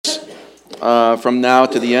from now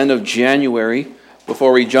to the end of January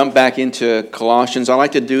before we jump back into Colossians. I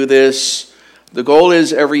like to do this. The goal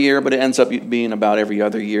is every year, but it ends up being about every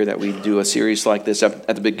other year that we do a series like this at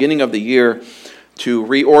the beginning of the year to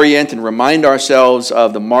reorient and remind ourselves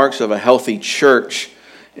of the marks of a healthy church.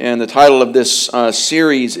 And the title of this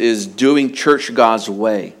series is Doing Church God's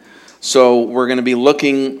Way. So we're going to be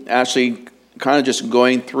looking, actually kind of just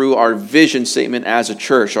going through our vision statement as a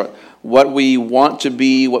church, what we want to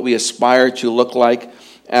be, what we aspire to look like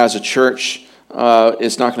as a church.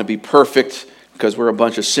 It's not going to be perfect because we're a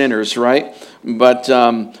bunch of sinners, right? But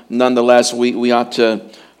nonetheless, we ought to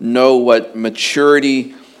know what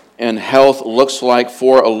maturity and health looks like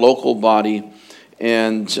for a local body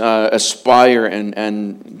and aspire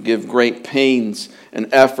and give great pains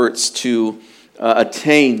and efforts to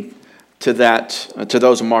attain to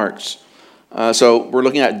those marks. So we're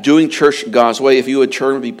looking at doing church God's way. If you would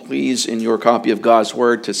turn with me, please, in your copy of God's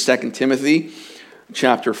Word to 2 Timothy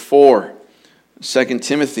chapter 4. 2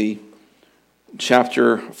 Timothy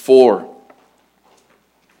chapter 4.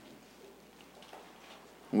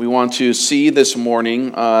 We want to see this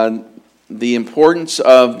morning the importance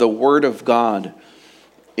of the Word of God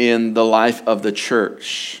in the life of the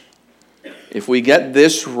church. If we get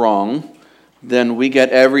this wrong, then we get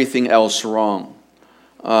everything else wrong.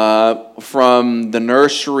 From the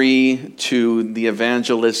nursery to the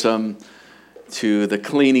evangelism to the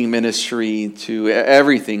cleaning ministry to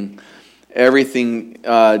everything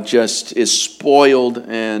just is spoiled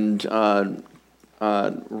and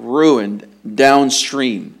ruined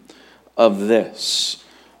downstream of this,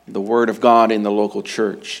 the Word of God in the local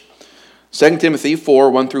church. 2 Timothy 4,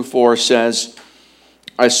 1 through 4 says,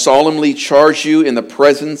 I solemnly charge you in the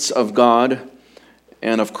presence of God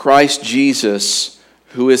and of Christ Jesus,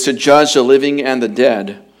 who is to judge the living and the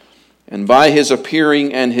dead, and by his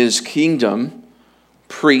appearing and his kingdom,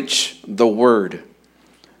 preach the word.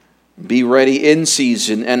 Be ready in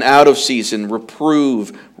season and out of season,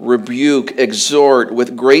 reprove, rebuke, exhort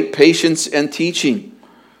with great patience and teaching.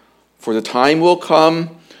 For the time will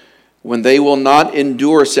come when they will not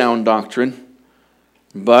endure sound doctrine,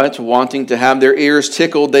 but wanting to have their ears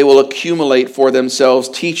tickled, they will accumulate for themselves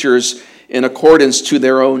teachers in accordance to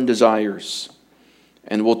their own desires,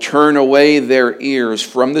 and will turn away their ears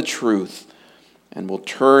from the truth, and will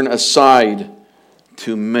turn aside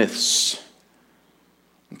to myths.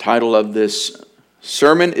 The title of this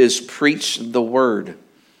sermon is Preach the Word. It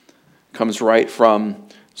comes right from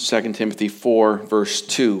 2 Timothy 4, verse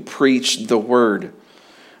 2. Preach the Word.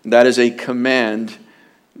 That is a command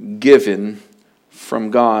given from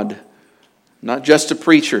God, not just to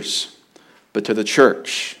preachers, but to the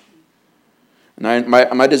church. And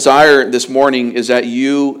my desire this morning is that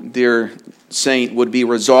you, dear saint, would be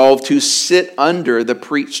resolved to sit under the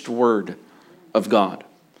preached word of God.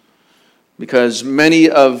 Because many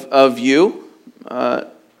of you,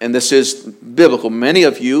 and this is biblical, many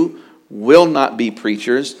of you will not be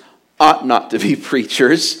preachers, ought not to be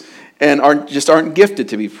preachers, and aren't gifted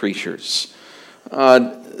to be preachers.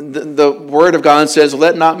 The Word of God says,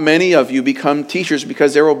 let not many of you become teachers,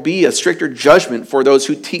 because there will be a stricter judgment for those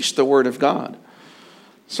who teach the Word of God.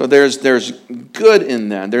 So there's good in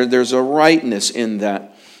that. There's a rightness in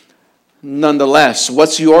that. Nonetheless,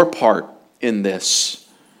 what's your part in this?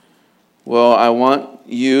 Well, I want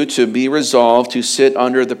you to be resolved to sit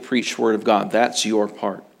under the preached Word of God. That's your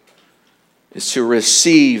part, is to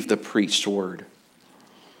receive the preached Word.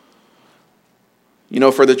 You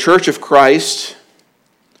know, for the Church of Christ,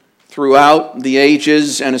 throughout the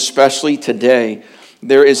ages and especially today,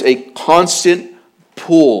 there is a constant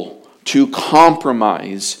pull to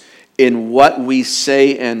compromise in what we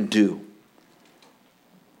say and do.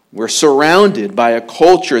 We're surrounded by a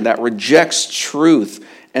culture that rejects truth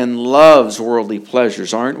and loves worldly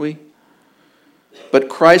pleasures, aren't we? But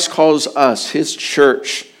Christ calls us, his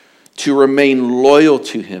church, to remain loyal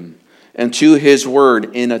to him and to his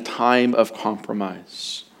word in a time of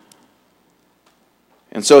compromise.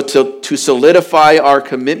 And so to solidify our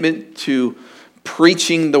commitment to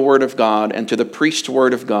preaching the word of God and to the preached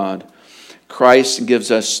word of God, Christ gives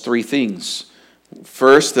us three things.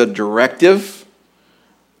 First, the directive,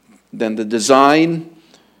 then the design,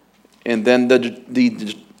 and then the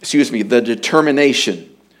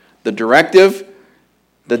determination. The directive,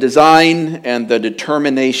 the design, and the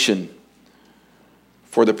determination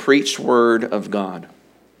for the preached word of God.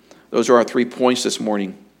 Those are our 3 points this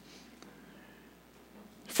morning.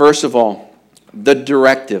 First of all, the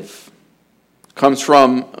directive comes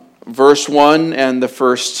from verse 1 and the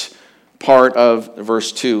first part of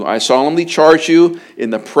verse 2. I solemnly charge you in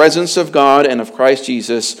the presence of God and of Christ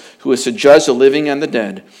Jesus, who is to judge the living and the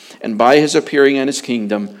dead, and by his appearing and his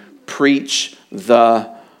kingdom, preach the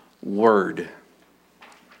word.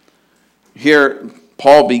 Here,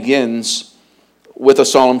 Paul begins with a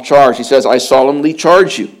solemn charge. He says, I solemnly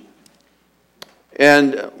charge you.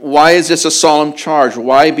 And why is this a solemn charge?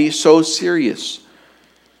 Why be so serious?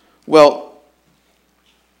 Well,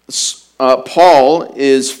 Paul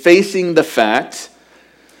is facing the fact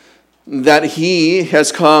that he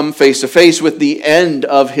has come face to face with the end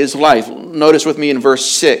of his life. Notice with me in verse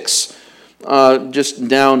 6, just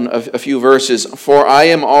down a few verses. For I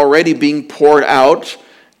am already being poured out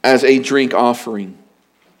as a drink offering,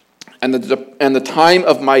 and the time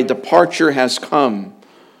of my departure has come.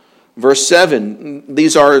 Verse 7,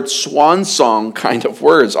 these are swan song kind of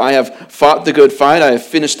words. I have fought the good fight, I have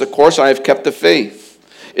finished the course, I have kept the faith.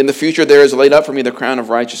 In the future there is laid up for me the crown of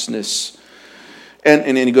righteousness.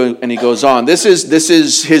 And he goes on. This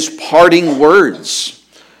is his parting words.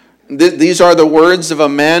 These are the words of a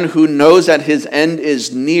man who knows that his end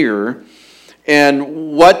is near.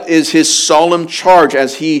 And what is his solemn charge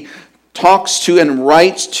as he talks to and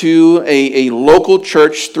writes to a local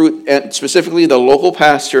church, through specifically the local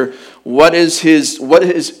pastor? What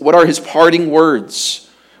are his parting words?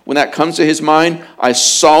 When that comes to his mind, I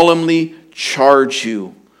solemnly charge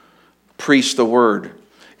you, preach the word.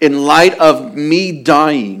 In light of me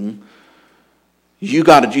dying, you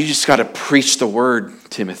just got to preach the word,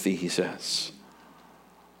 Timothy, he says.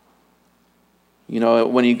 You know,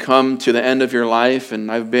 when you come to the end of your life,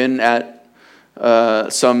 and I've been at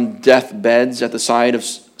some deathbeds, at the side of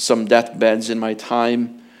some deathbeds in my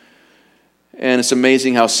time, and it's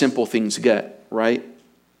amazing how simple things get, right?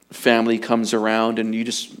 Family comes around and you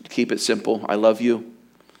just keep it simple. I love you.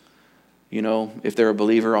 You know, if they're a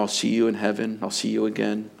believer, I'll see you in heaven. I'll see you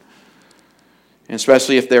again. And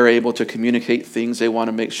especially if they're able to communicate things, they want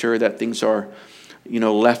to make sure that things are,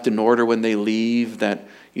 left in order when they leave. That,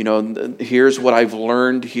 here's what I've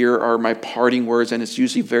learned. Here are my parting words. And it's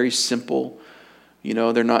usually very simple.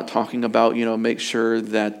 They're not talking about, make sure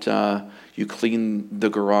that you clean the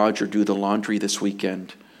garage or do the laundry this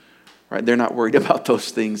weekend. Right? They're not worried about those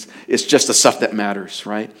things. It's just the stuff that matters,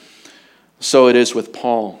 right? So it is with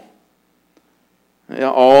Paul.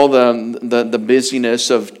 All the busyness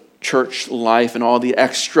of church life and all the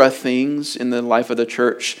extra things in the life of the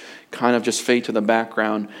church kind of just fade to the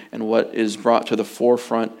background, and what is brought to the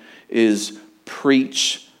forefront is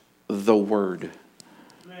preach the word.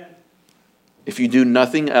 Amen. If you do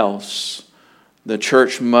nothing else, the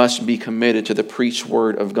church must be committed to the preached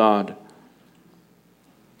word of God.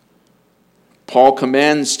 Paul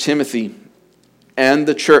commands Timothy and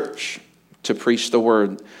the church to preach the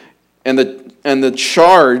word. And the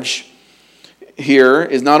charge here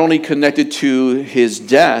is not only connected to his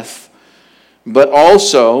death, but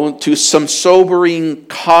also to some sobering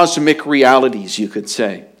cosmic realities, you could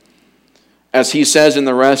say. As he says in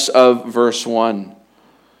the rest of verse 1.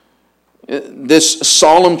 This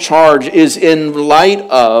solemn charge is in light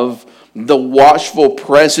of the watchful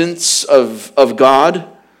presence of God,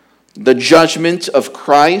 the judgment of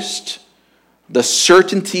Christ, the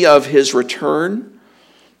certainty of his return,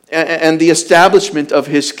 and the establishment of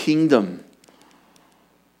his kingdom.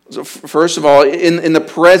 So first of all, in the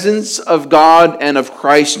presence of God and of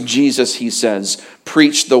Christ Jesus, he says,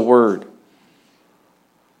 preach the word.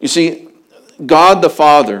 You see, God the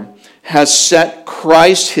Father has set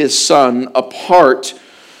Christ his Son apart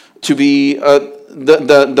to be the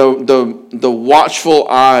watchful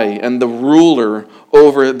eye and the ruler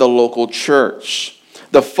over the local church.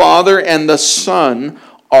 The Father and the Son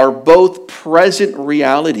are both present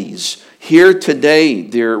realities here today,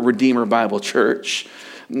 dear Redeemer Bible Church.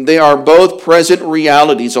 They are both present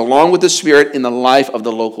realities along with the Spirit in the life of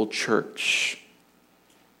the local church.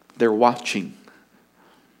 They're watching.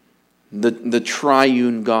 The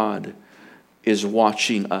triune God is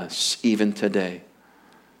watching us even today.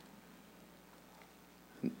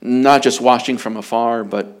 Not just watching from afar,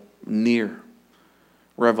 but near.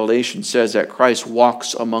 Revelation says that Christ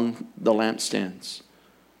walks among the lampstands.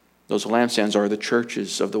 Those lampstands are the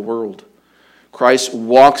churches of the world. Christ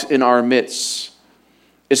walks in our midst.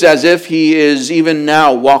 It's as if he is even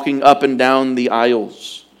now walking up and down the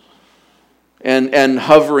aisles and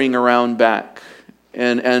hovering around back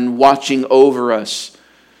and watching over us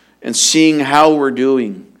and seeing how we're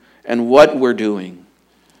doing and what we're doing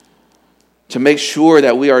to make sure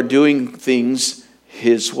that we are doing things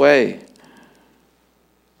his way.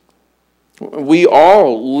 We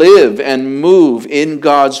all live and move in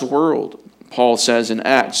God's world, Paul says in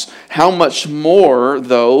Acts. How much more,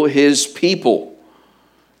 though, his people?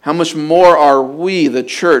 How much more are we, the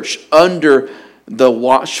church, under the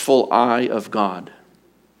watchful eye of God?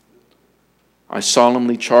 I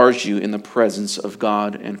solemnly charge you in the presence of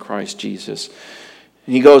God and Christ Jesus.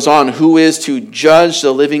 And he goes on, who is to judge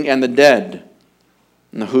the living and the dead?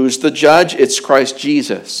 Now, who's the judge? It's Christ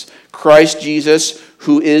Jesus. Christ Jesus,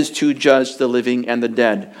 who is to judge the living and the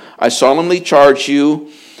dead. I solemnly charge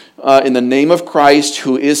you in the name of Christ,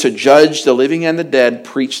 who is to judge the living and the dead,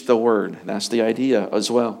 preach the word. That's the idea as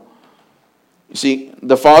well. You see,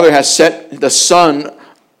 the Father has set the Son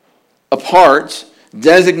apart,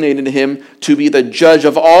 designated him to be the judge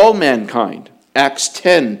of all mankind. Acts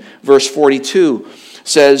 10, verse 42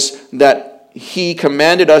 says that he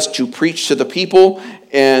commanded us to preach to the people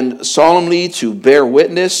and solemnly to bear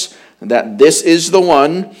witness that this is the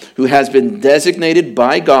one who has been designated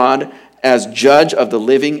by God as judge of the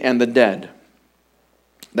living and the dead.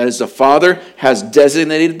 That is, the Father has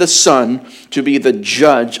designated the Son to be the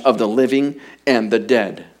judge of the living and the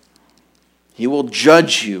dead. He will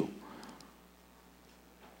judge you.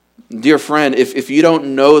 Dear friend, if you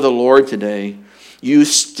don't know the Lord today, you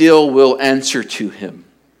still will answer to him.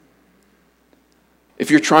 If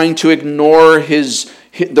you're trying to ignore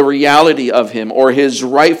the reality of him or his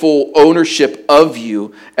rightful ownership of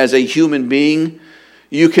you as a human being,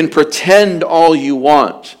 you can pretend all you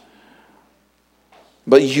want,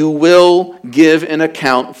 but you will give an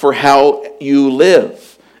account for how you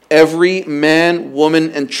live. Every man,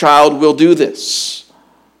 woman, and child will do this.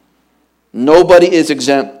 Nobody is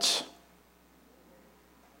exempt.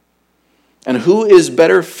 And who is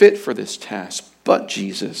better fit for this task but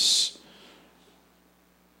Jesus?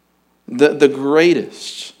 The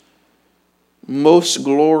greatest, most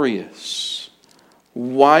glorious,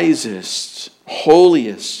 wisest,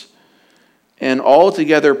 holiest, and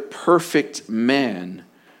altogether perfect man,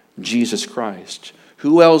 Jesus Christ.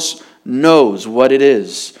 Who else knows what it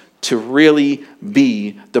is to really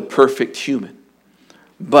be the perfect human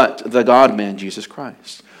but the God-man, Jesus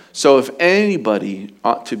Christ? So if anybody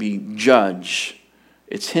ought to be judged,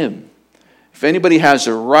 it's him. If anybody has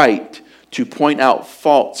a right to point out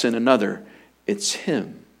faults in another, it's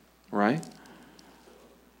him, right?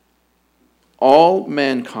 All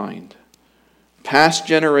mankind, past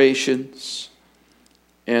generations,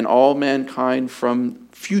 and all mankind from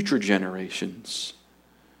future generations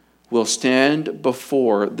will stand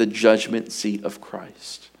before the judgment seat of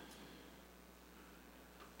Christ.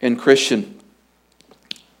 And Christian,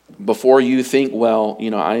 before you think, well,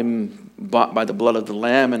 I'm bought by the blood of the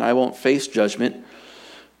Lamb and I won't face judgment,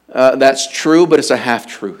 that's true, but it's a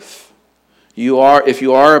half-truth. If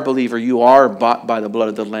you are a believer, you are bought by the blood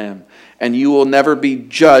of the Lamb, and you will never be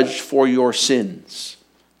judged for your sins,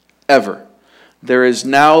 ever. There is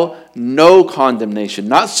now no condemnation.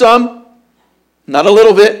 Not some, not a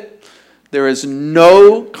little bit. There is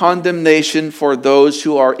no condemnation for those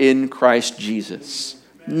who are in Christ Jesus.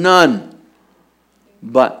 None.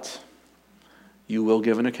 But you will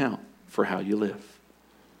give an account for how you live.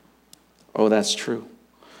 Oh, that's true.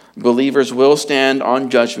 Believers will stand on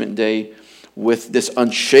Judgment Day with this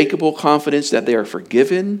unshakable confidence that they are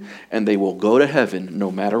forgiven and they will go to heaven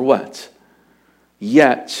no matter what.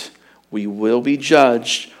 Yet, we will be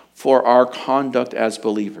judged for our conduct as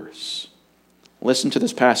believers. Listen to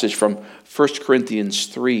this passage from 1 Corinthians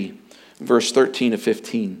 3, verse 13 to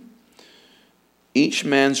 15. Each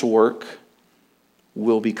man's work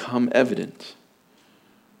will become evident.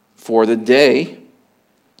 For the day,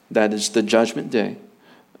 that is the judgment day,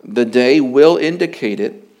 the day will indicate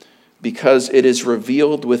it, because it is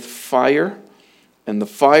revealed with fire, and the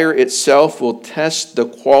fire itself will test the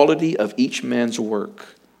quality of each man's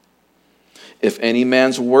work. If any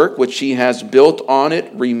man's work which he has built on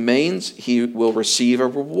it remains, he will receive a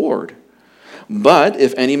reward. But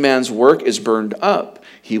if any man's work is burned up,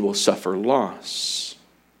 he will suffer loss.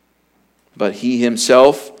 But he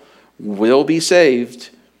himself will be saved,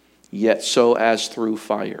 yet so as through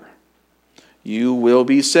fire. You will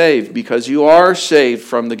be saved because you are saved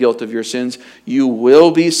from the guilt of your sins. You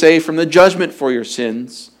will be saved from the judgment for your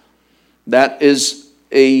sins. That is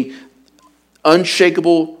an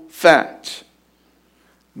unshakable fact.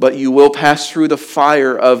 But you will pass through the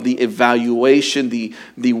fire of the evaluation,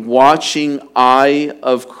 the watching eye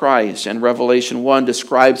of Christ. And Revelation 1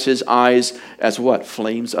 describes his eyes as what?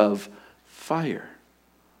 Flames of fire.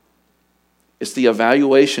 It's the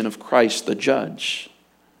evaluation of Christ, the judge,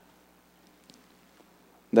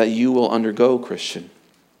 that you will undergo, Christian.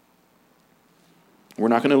 We're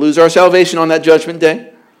not going to lose our salvation on that judgment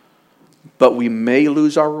day, but we may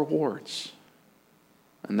lose our rewards.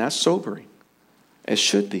 And that's sobering. It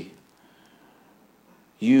should be.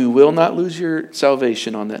 You will not lose your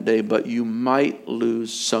salvation on that day, but you might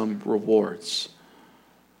lose some rewards.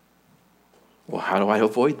 Well, how do I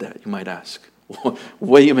avoid that, you might ask?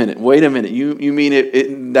 Wait a minute. You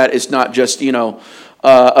mean that it's not just,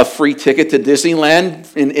 a free ticket to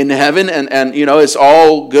Disneyland in heaven and it's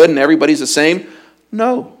all good and everybody's the same?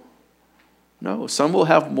 No. Some will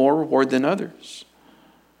have more reward than others.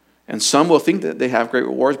 And some will think that they have great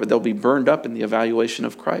rewards, but they'll be burned up in the evaluation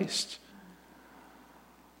of Christ.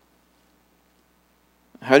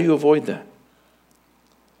 How do you avoid that?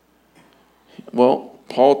 Well,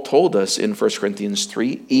 Paul told us in 1 Corinthians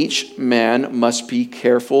 3, each man must be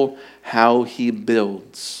careful how he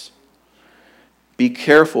builds. Be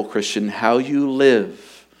careful, Christian, how you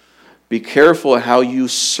live. Be careful how you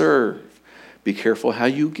serve. Be careful how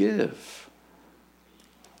you give.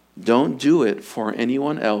 Don't do it for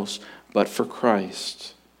anyone else but for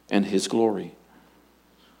Christ and His glory.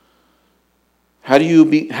 How do you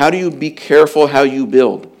be careful how you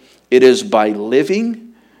build? It is by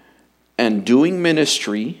living and doing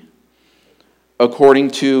ministry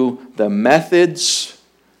according to the methods,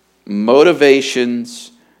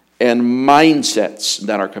 motivations, and mindsets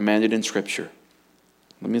that are commanded in Scripture.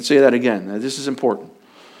 Let me say that again. Now, this is important.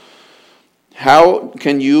 How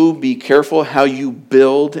can you be careful how you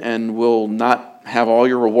build and will not have all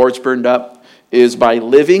your rewards burned up? Is by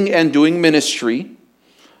living and doing ministry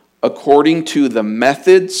according to the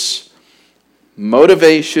methods,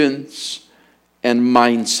 motivations, and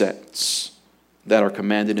mindsets that are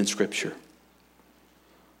commanded in Scripture.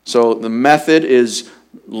 So the method is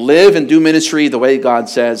live and do ministry the way God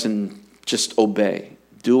says and just obey.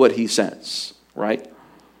 Do what He says, right?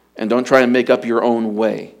 And don't try to make up your own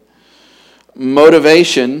way.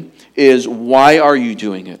 Motivation is, why are you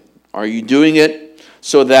doing it? Are you doing it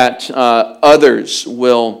so that others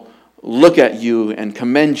will look at you and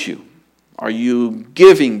commend you? Are you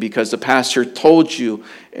giving because the pastor told you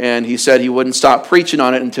and he said he wouldn't stop preaching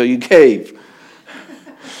on it until you gave?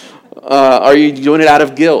 Are you doing it out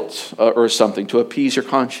of guilt or something to appease your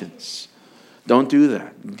conscience? Don't do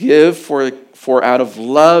that. Give for out of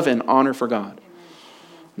love and honor for God.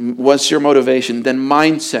 What's your motivation? Then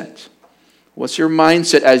mindset. What's your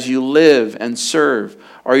mindset as you live and serve?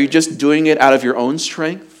 Are you just doing it out of your own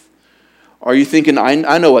strength? Are you thinking,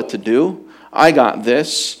 I know what to do. I got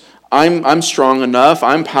this. I'm strong enough.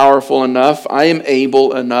 I'm powerful enough. I am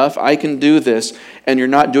able enough. I can do this. And you're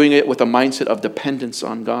not doing it with a mindset of dependence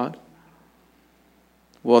on God?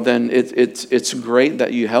 Well, then it's great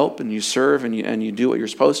that you help and you serve and you do what you're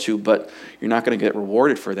supposed to, but you're not going to get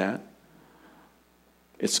rewarded for that.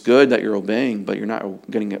 It's good that you're obeying, but you're not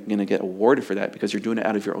going to get awarded for that because you're doing it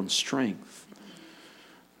out of your own strength.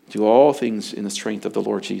 Do all things in the strength of the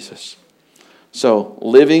Lord Jesus. So,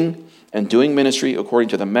 living and doing ministry according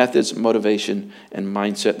to the methods, motivation, and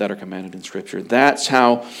mindset that are commanded in Scripture. That's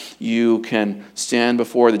how you can stand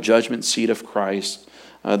before the judgment seat of Christ,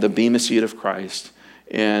 the bema seat of Christ,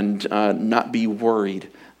 and not be worried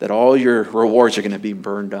that all your rewards are going to be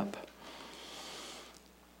burned up.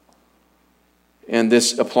 And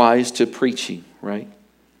this applies to preaching, right?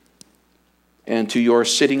 And to your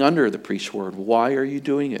sitting under the preached word. Why are you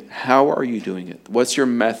doing it? How are you doing it? What's your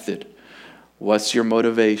method? What's your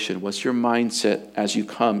motivation? What's your mindset as you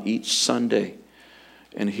come each Sunday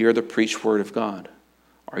and hear the preached word of God?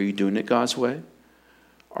 Are you doing it God's way?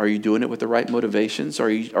 Are you doing it with the right motivations? Are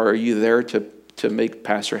you there to make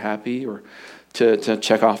pastor happy or to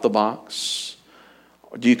check off the box?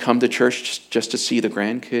 Do you come to church just to see the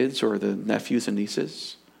grandkids or the nephews and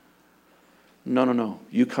nieces? No.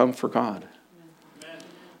 You come for God.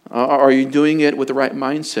 Are you doing it with the right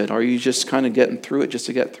mindset? Are you just kind of getting through it just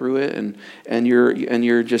to get through it, and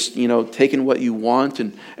you're just taking what you want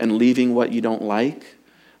and leaving what you don't like?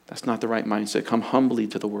 That's not the right mindset. Come humbly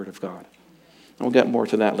to the Word of God. And we'll get more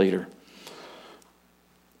to that later.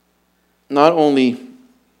 Not only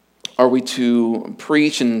are we to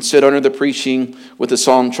preach and sit under the preaching with the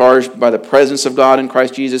solemn charge by the presence of God in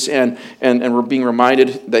Christ Jesus, and we're being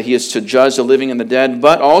reminded that He is to judge the living and the dead,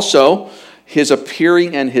 but also His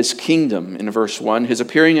appearing and His kingdom in verse 1. His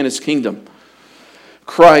appearing and His kingdom.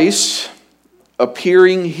 Christ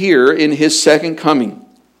appearing here in His second coming.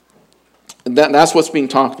 That's what's being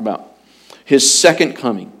talked about. His second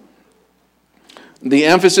coming. The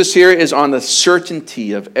emphasis here is on the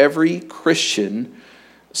certainty of every Christian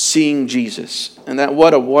seeing Jesus. And that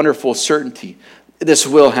what a wonderful certainty. This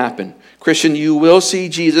will happen. Christian, you will see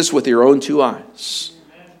Jesus with your own two eyes.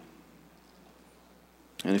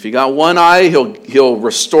 And if you got one eye, he'll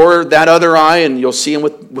restore that other eye and you'll see him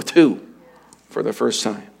with two for the first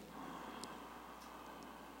time.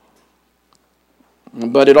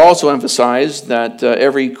 But it also emphasized that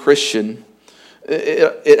every Christian,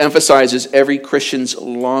 it emphasizes every Christian's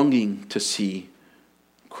longing to see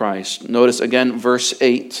Christ. Notice again verse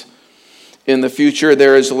 8. In the future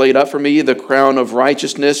there is laid up for me the crown of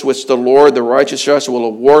righteousness, which the Lord, the righteous judge, will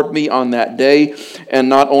award me on that day, and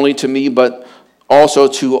not only to me, but also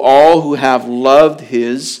to all who have loved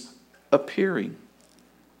his appearing.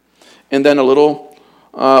 And then a little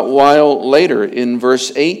while later, in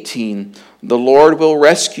verse 18, the Lord will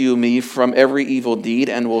rescue me from every evil deed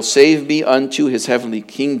and will save me unto his heavenly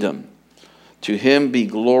kingdom. To him be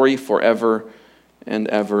glory forever and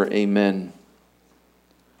ever. Amen.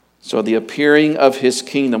 So the appearing of his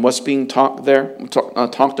kingdom, what's being talked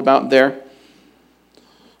about there?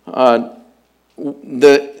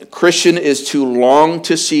 The Christian is to long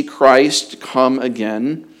to see Christ come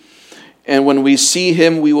again. And when we see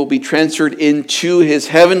him, we will be transferred into his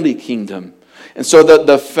heavenly kingdom. And so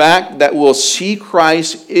the fact that we'll see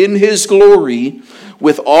Christ in his glory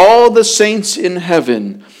with all the saints in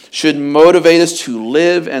heaven should motivate us to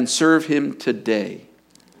live and serve him today.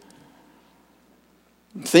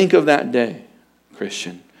 Think of that day,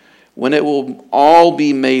 Christian, when it will all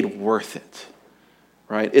be made worth it.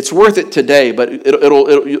 Right? It's worth it today, but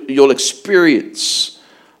you'll experience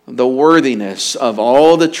the worthiness of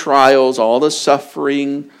all the trials, all the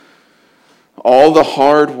suffering, all the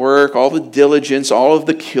hard work, all the diligence, all of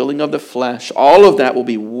the killing of the flesh. All of that will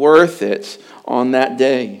be worth it on that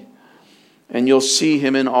day. And you'll see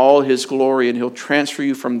him in all his glory, and he'll transfer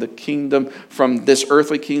you from the kingdom, from this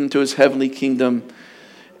earthly kingdom to his heavenly kingdom.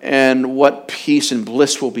 And what peace and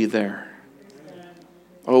bliss will be there.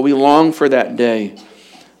 Oh, we long for that day,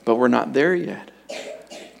 but we're not there yet.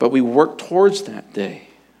 But we work towards that day.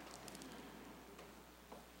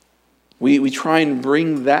 We try and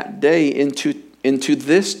bring that day into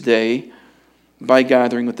this day by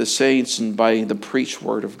gathering with the saints and by the preached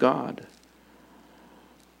word of God.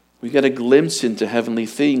 We get a glimpse into heavenly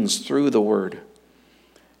things through the word.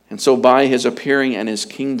 And so by his appearing and his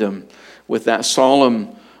kingdom, with that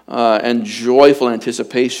solemn and joyful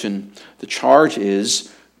anticipation, the charge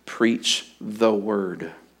is preach the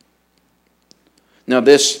word. Now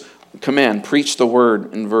this command, preach the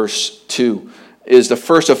word, in verse 2, is the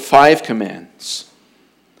first of 5 commands.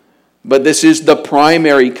 But this is the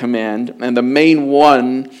primary command and the main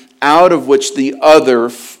one out of which the other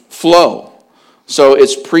flow. So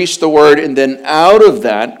it's preach the word, and then out of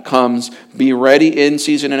that comes be ready in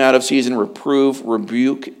season and out of season, reprove,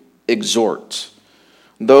 rebuke, exhort.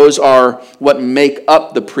 Those are what make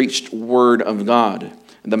up the preached word of God,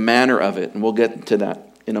 the manner of it. And we'll get to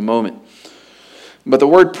that in a moment. But the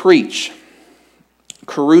word preach,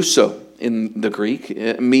 kerusso in the Greek,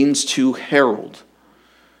 it means to herald,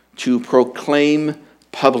 to proclaim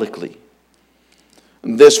publicly.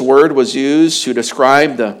 This word was used to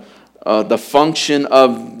describe the function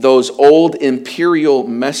of those old imperial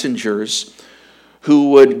messengers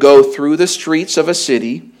who would go through the streets of a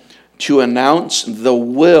city to announce the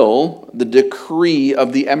will, the decree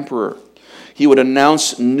of the emperor. He would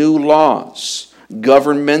announce new laws,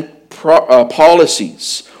 government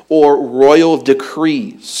policies, or royal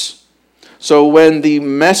decrees. So when the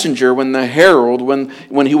messenger, when the herald,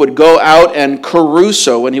 when he would go out and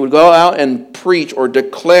kerusso, when he would go out and preach or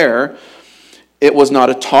declare, it was not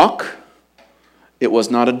a talk, it was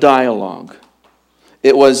not a dialogue.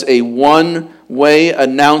 It was a one-way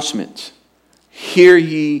announcement. Hear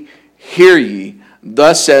ye,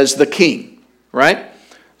 thus says the king. Right?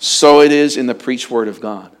 So it is in the preached word of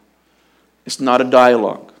God. It's not a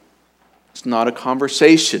dialogue. It's not a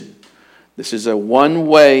conversation. This is a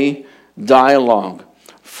one-way dialogue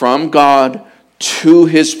from God to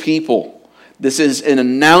his people. This is an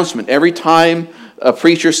announcement. Every time a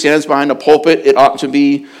preacher stands behind a pulpit, it ought to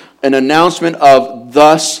be an announcement of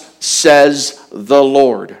thus says the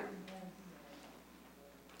Lord.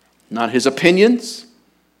 Not his opinions,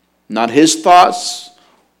 not his thoughts,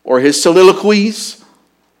 or his soliloquies,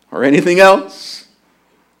 or anything else.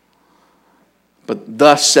 But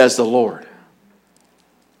thus says the Lord.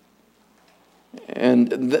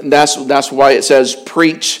 And that's why it says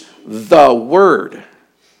preach the word,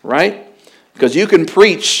 right? Because you can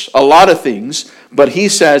preach a lot of things, but he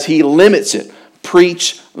says he limits it.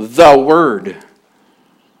 Preach the word.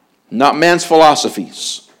 Not man's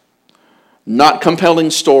philosophies. Not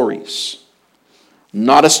compelling stories.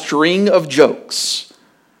 Not a string of jokes.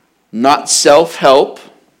 Not self-help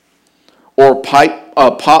or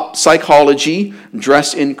pop psychology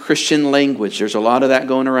dressed in Christian language. There's a lot of that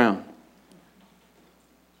going around.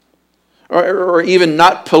 Or even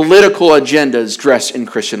not political agendas dressed in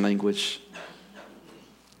Christian language.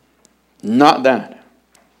 Not that.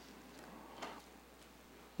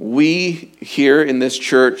 We here in this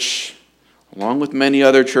church, along with many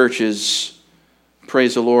other churches,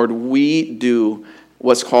 praise the Lord, we do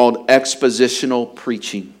what's called expositional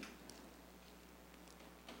preaching.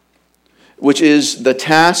 which is the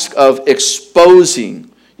task of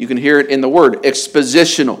exposing. You can hear it in the word,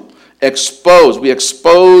 expositional. Expose. We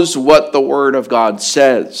expose what the Word of God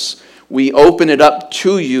says. We open it up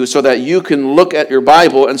to you so that you can look at your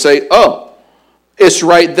Bible and say, oh, it's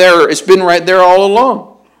right there. It's been right there all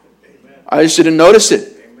along. Amen. I just didn't notice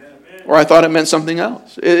it. Amen. Or I thought it meant something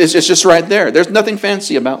else. It's just right there. There's nothing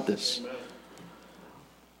fancy about this. Amen.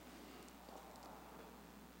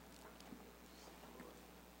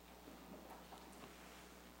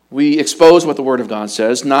 We expose what the Word of God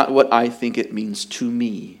says, not what I think it means to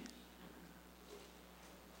me.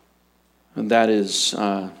 And that is,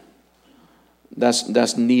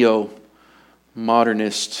 that's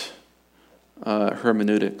neo-modernist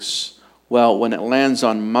hermeneutics. Well, when it lands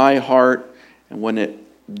on my heart and when it,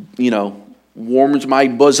 warms my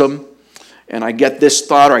bosom and I get this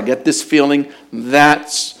thought or I get this feeling,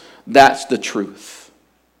 that's the truth.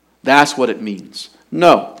 That's what it means.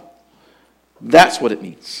 No, that's what it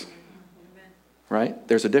means. Right?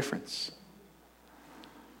 There's a difference.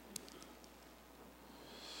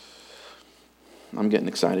 I'm getting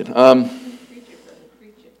excited.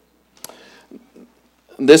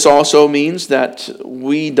 This also means that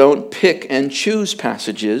we don't pick and choose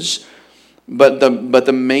passages, but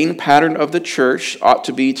the main pattern of the church ought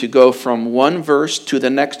to be to go from one verse to the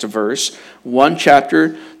next verse, one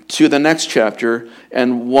chapter to the next chapter,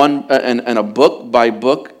 and a book by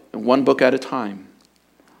book, one book at a time.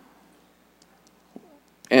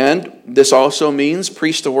 And this also means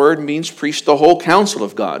preach the word means preach the whole counsel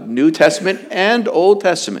of God, New Testament and Old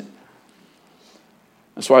Testament.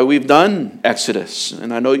 That's why we've done Exodus,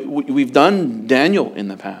 and I know we've done Daniel in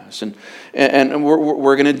the past, and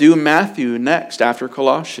we're going to do Matthew next after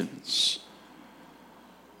Colossians.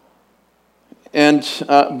 And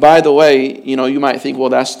by the way, you might think, well,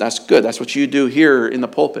 that's good. That's what you do here in the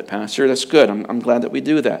pulpit, Pastor. That's good. I'm glad that we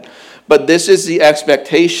do that. But this is the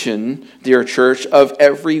expectation, dear church, of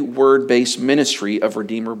every word-based ministry of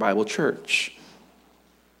Redeemer Bible Church.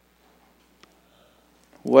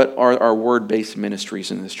 What are our word-based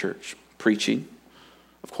ministries in this church? Preaching,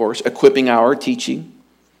 of course, equipping our teaching,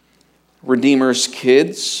 Redeemer's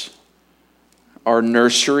Kids, our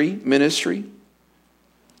nursery ministry,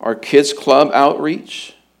 our kids club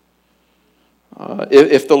outreach.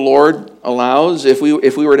 If the Lord allows, if we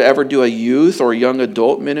were to ever do a youth or young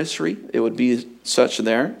adult ministry, it would be such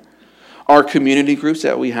there. Our community groups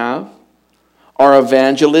that we have, our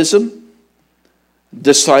evangelism,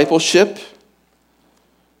 discipleship,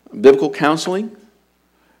 biblical counseling,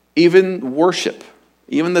 even worship,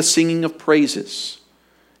 even the singing of praises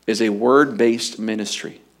is a word-based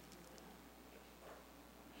ministry.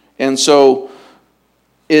 And so,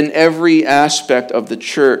 in every aspect of the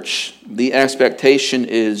church, the expectation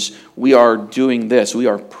is we are doing this. We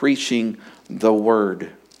are preaching the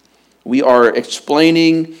word. We are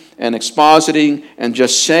explaining and expositing and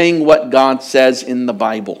just saying what God says in the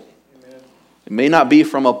Bible. Amen. It may not be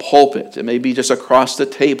from a pulpit. It may be just across the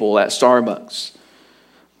table at Starbucks.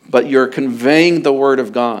 But you're conveying the word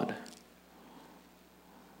of God.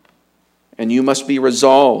 And you must be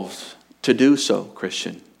resolved to do so,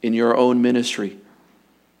 Christian, in your own ministry,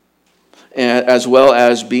 as well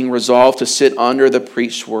as being resolved to sit under the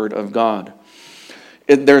preached word of God.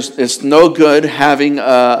 It's no good having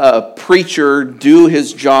a preacher do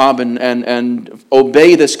his job and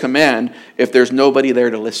obey this command if there's nobody there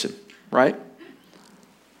to listen, right?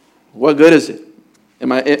 What good is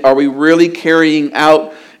it? Are we really carrying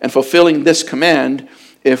out and fulfilling this command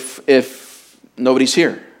if nobody's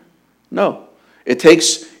here? No. It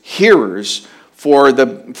takes hearers for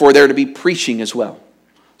there to be preaching as well.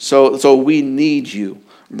 So we need you,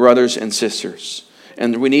 brothers and sisters.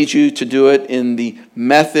 And we need you to do it in the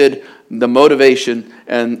method, the motivation,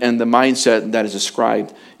 and the mindset that is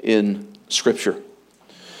described in Scripture.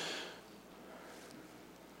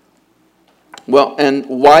 Well, and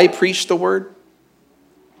why preach the word?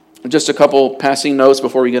 Just a couple passing notes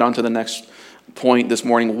before we get on to the next point this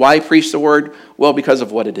morning. Why preach the word? Well, because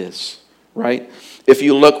of what it is, right? If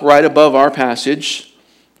you look right above our passage,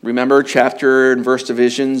 remember, chapter and verse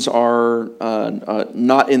divisions are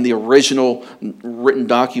not in the original written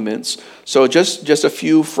documents. So just a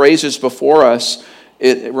few phrases before us,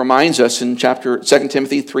 it reminds us in 2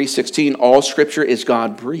 Timothy 3:16, all Scripture is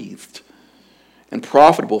God-breathed and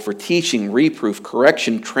profitable for teaching, reproof,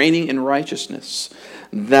 correction, training in righteousness.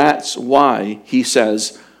 That's why he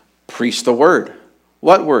says, preach the word.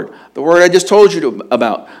 What word? The word I just told you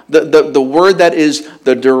about. The word that is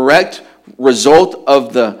the direct result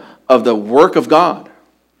of the work of God.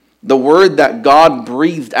 The word that God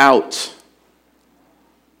breathed out.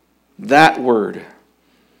 That word.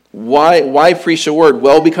 Why preach the word?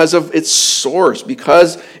 Well, because of its source,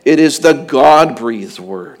 because it is the God-breathed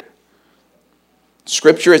word.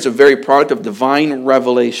 Scripture is a very product of divine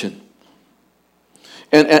revelation.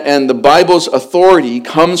 And the Bible's authority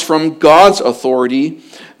comes from God's authority.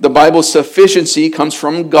 The Bible's sufficiency comes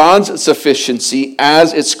from God's sufficiency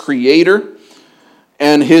as its creator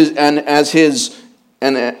and as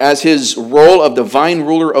his role of divine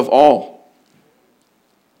ruler of all.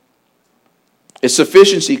 Its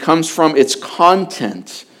sufficiency comes from its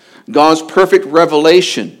content, God's perfect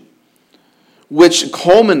revelation, which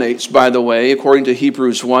culminates, by the way, according to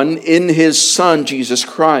Hebrews 1, in his Son, Jesus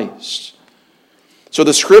Christ. So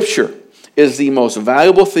the Scripture is the most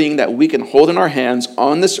valuable thing that we can hold in our hands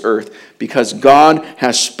on this earth because God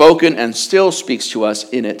has spoken and still speaks to us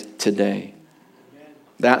in it today.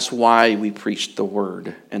 That's why we preach the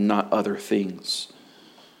word and not other things.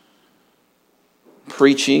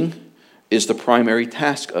 Preaching is the primary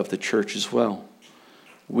task of the church as well.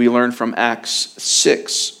 We learn from Acts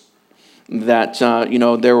 6 that,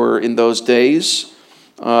 there were in those days,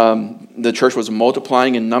 the church was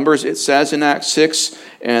multiplying in numbers, it says in Acts 6,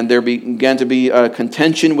 and there began to be a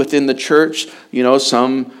contention within the church.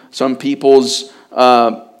 Some people's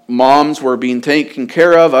moms were being taken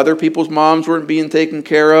care of, other people's moms weren't being taken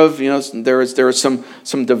care of. There was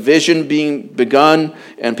some division being begun,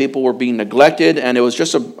 and people were being neglected, and it was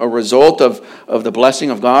just a result of the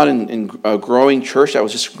blessing of God in a growing church that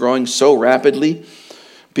was just growing so rapidly.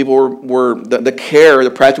 People were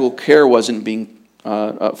the practical care wasn't being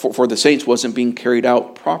for the saints wasn't being carried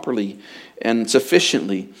out properly and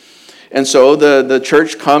sufficiently. And so the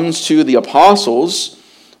church comes to the apostles,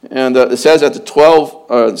 and it says that the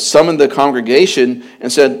 12 summoned the congregation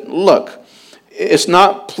and said, look, it's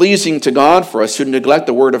not pleasing to God for us to neglect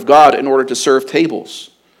the word of God in order to serve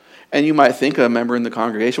tables. And you might think a member in the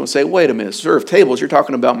congregation would say, wait a minute, serve tables, you're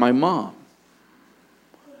talking about my mom.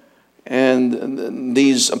 And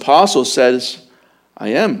these apostles says, I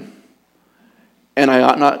am. And I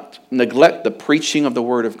ought not neglect the preaching of the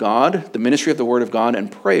Word of God, the ministry of the Word of God,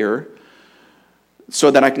 and prayer,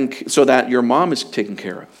 so that your mom is taken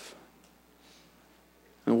care of.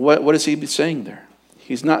 And what is he saying there?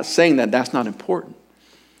 He's not saying that that's not important.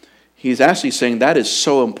 He's actually saying that is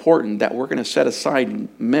so important that we're going to set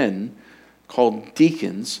aside men called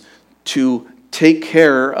deacons to take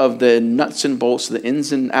care of the nuts and bolts, the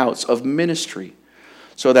ins and outs of ministry,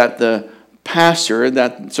 so that the pastor, in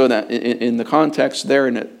the context there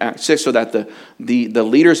in Acts 6, so that the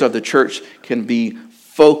leaders of the church can be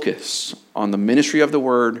focused on the ministry of the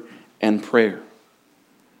word and prayer.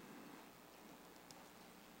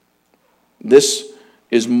 This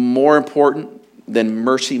is more important than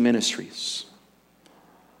mercy ministries.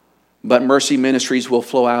 But mercy ministries will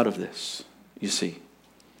flow out of this, you see.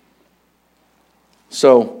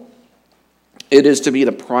 So, it is to be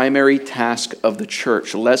the primary task of the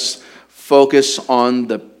church. Let's focus on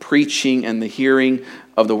the preaching and the hearing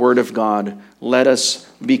of the Word of God. Let us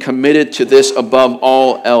be committed to this above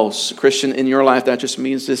all else. Christian, in your life, that just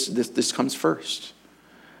means this comes first.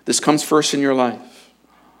 This comes first in your life.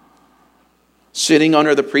 Sitting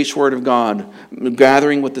under the preached Word of God,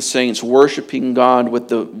 gathering with the saints, worshiping God with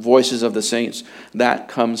the voices of the saints, that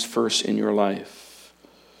comes first in your life.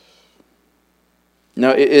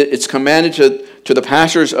 Now, it's commanded to the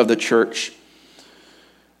pastors of the church,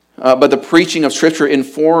 but the preaching of Scripture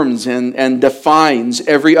informs and defines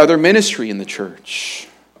every other ministry in the church.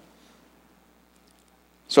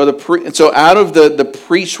 So out of the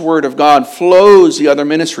preached Word of God flows the other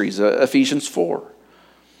ministries, Ephesians 4.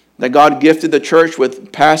 That God gifted the church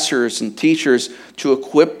with pastors and teachers to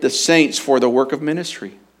equip the saints for the work of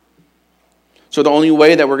ministry. So the only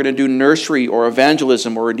way that we're going to do nursery or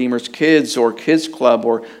evangelism or Redeemer's Kids or Kids Club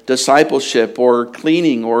or discipleship or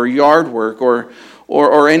cleaning or yard work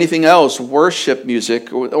or anything else, worship music,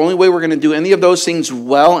 the only way we're going to do any of those things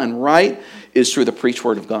well and right is through the preached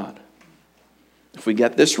Word of God. If we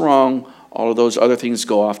get this wrong, all of those other things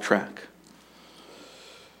go off track.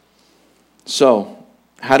 So,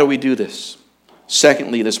 how do we do this?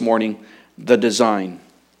 Secondly, this morning, the design.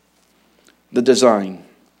 The design.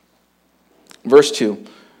 Verse 2,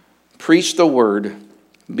 preach the word,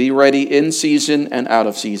 be ready in season and out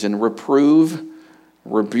of season, reprove,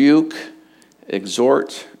 rebuke,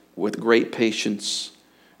 exhort with great patience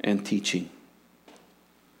and teaching.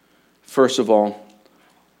 First of all,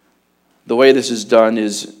 the way this is done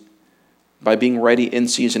is by being ready in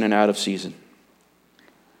season and out of season.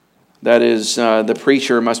 That is, the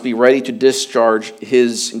preacher must be ready to discharge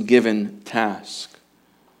his given task.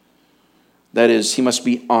 That is, he must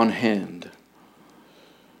be on hand.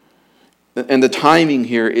 And the timing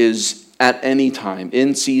here is at any time,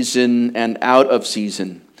 in season and out of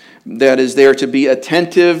season, that is there to be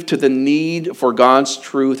attentive to the need for God's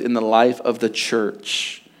truth in the life of the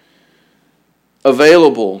church,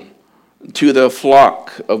 available to the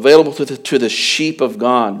flock, available to the sheep of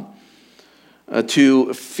God,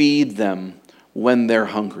 to feed them when they're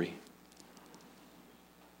hungry.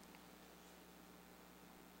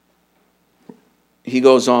 He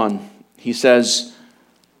goes on. He says,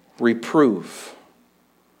 reprove.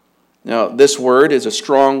 Now, this word is a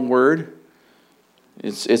strong word.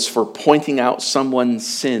 It's for pointing out someone's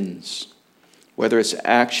sins, whether it's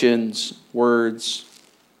actions, words,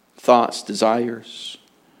 thoughts, desires.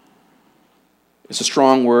 It's a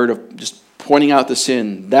strong word of just pointing out the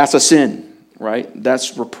sin. That's a sin, right?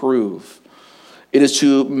 That's reprove. It is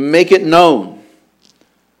to make it known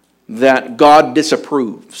that God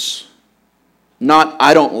disapproves. Not,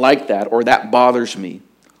 I don't like that, or that bothers me,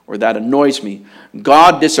 or that annoys me.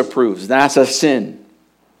 God disapproves. That's a sin.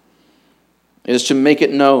 It is to make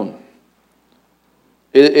it known.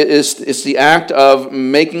 It's the act of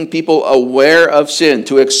making people aware of sin,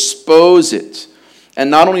 to expose it. And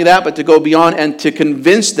not only that, but to go beyond and to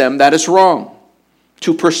convince them that it's wrong.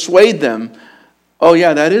 To persuade them, oh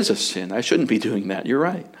yeah, that is a sin. I shouldn't be doing that. You're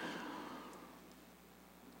right.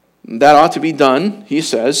 That ought to be done, he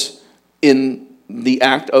says, in the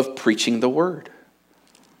act of preaching the word.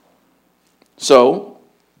 So,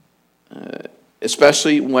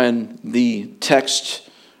 especially when the text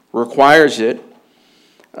requires it,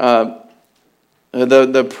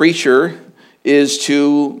 the preacher is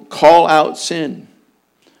to call out sin.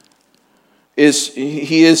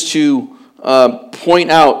 He is to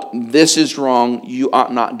point out, this is wrong, you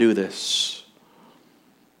ought not do this.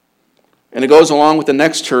 And it goes along with the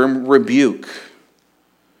next term, rebuke.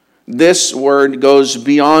 This word goes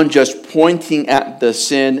beyond just pointing at the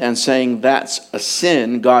sin and saying that's a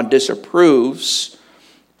sin, God disapproves,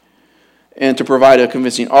 and to provide a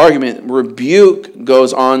convincing argument. Rebuke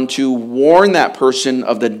goes on to warn that person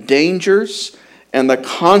of the dangers and the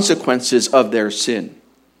consequences of their sin.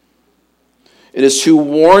 It is to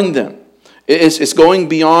warn them. It's going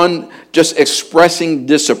beyond just expressing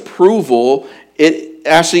disapproval. It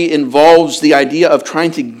actually involves the idea of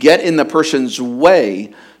trying to get in the person's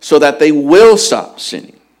way so that they will stop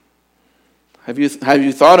sinning. Have you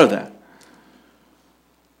thought of that?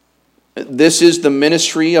 This is the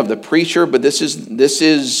ministry of the preacher, but this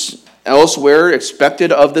is elsewhere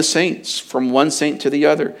expected of the saints, from one saint to the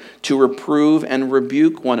other, to reprove and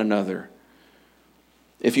rebuke one another.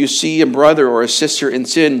 If you see a brother or a sister in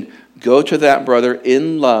sin, go to that brother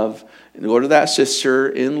in love, and go to that sister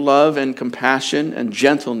in love and compassion and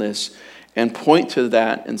gentleness, and point to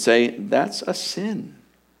that and say, that's a sin.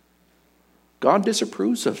 God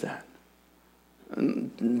disapproves of that.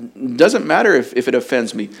 It doesn't matter if it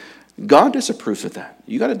offends me. God disapproves of that.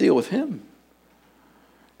 You got to deal with him.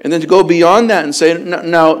 And then to go beyond that and say,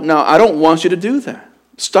 no, I don't want you to do that.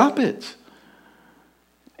 Stop it.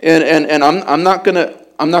 And I'm not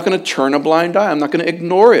gonna turn a blind eye. I'm not gonna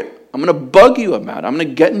ignore it. I'm gonna bug you about it. I'm gonna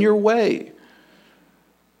get in your way.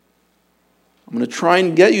 I'm gonna try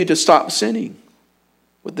and get you to stop sinning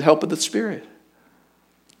with the help of the Spirit.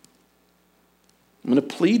 I'm going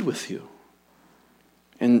to plead with you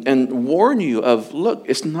and warn you of, look,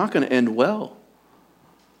 it's not going to end well.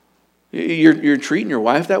 You're treating your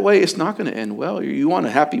wife that way, it's not going to end well. You want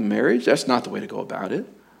a happy marriage? That's not the way to go about it.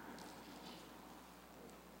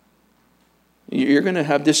 You're going to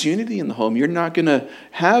have disunity in the home. You're not going to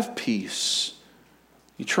have peace.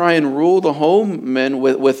 You try and rule the home, men,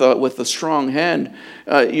 with a strong hand.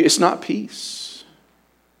 It's not peace.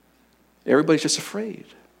 Everybody's just afraid.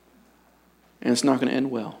 And it's not going to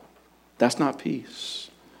end well. That's not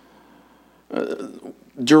peace.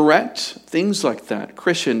 Direct things like that.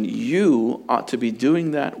 Christian, you ought to be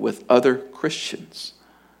doing that with other Christians.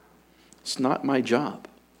 It's not my job.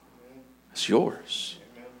 It's yours.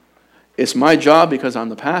 It's my job because I'm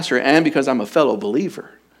the pastor and because I'm a fellow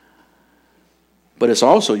believer. But it's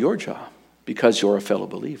also your job because you're a fellow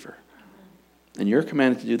believer. And you're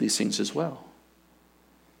commanded to do these things as well.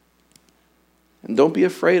 And don't be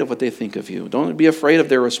afraid of what they think of you. Don't be afraid of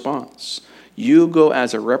their response. You go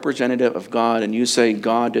as a representative of God and you say,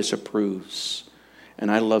 God disapproves, and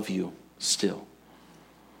I love you still.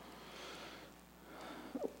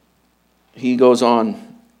 He goes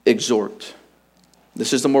on, exhort.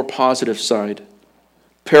 This is the more positive side.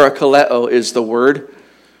 Parakaleo is the word.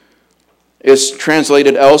 It's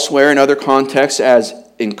translated elsewhere in other contexts as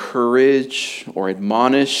encourage or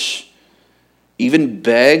admonish, even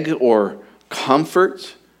beg or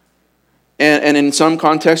comfort, and in some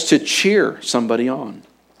contexts to cheer somebody on.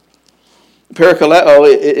 Parakaleo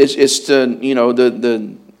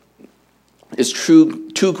is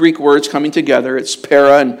two Greek words coming together. It's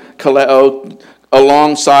para and kaleo,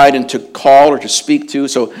 alongside and to call or to speak to.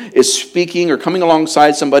 So it's speaking or coming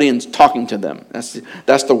alongside somebody and talking to them.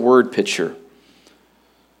 That's the word picture.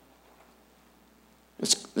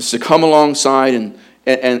 It's to come alongside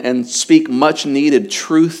and speak much needed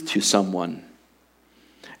truth to someone.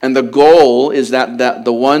 And the goal is that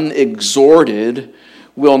the one exhorted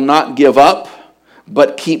will not give up,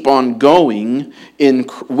 but keep on going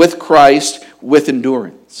with Christ with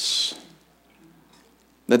endurance.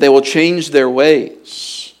 That they will change their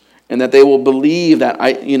ways, and that they will believe that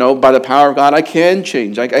by the power of God, I can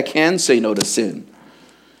change. I can say no to sin.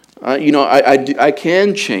 I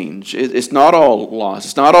can change. It's not all lost.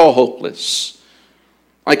 It's not all hopeless.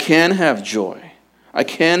 I can have joy. I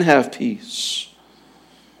can have peace.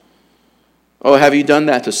 Oh, have you done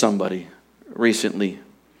that to somebody recently?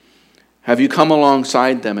 Have you come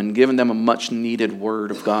alongside them and given them a much needed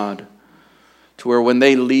word of God, to where when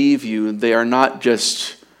they leave you, they are not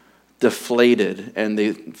just deflated and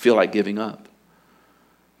they feel like giving up,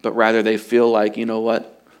 but rather they feel like, you know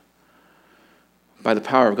what? By the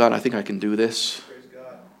power of God, I think I can do this. Praise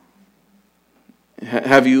God.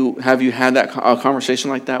 Have you had a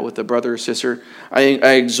conversation like that with a brother or sister? I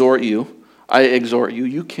exhort you.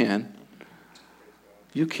 You can.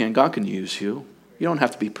 You can. God can use you. You don't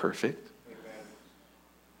have to be perfect.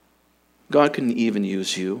 God can even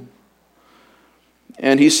use you.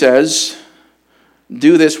 And he says,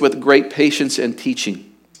 do this with great patience and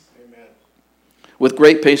teaching. Amen. With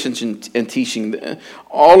great patience and teaching.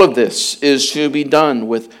 All of this is to be done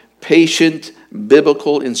with patient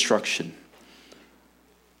biblical instruction.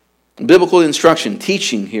 Biblical instruction,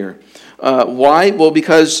 teaching here. Why? Well,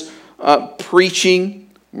 because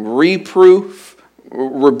preaching, reproof,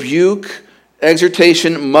 rebuke,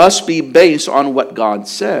 exhortation must be based on what God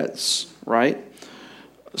says, right?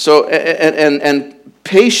 So, and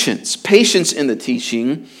patience in the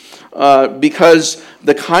teaching, because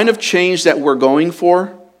the kind of change that we're going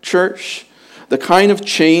for, church, the kind of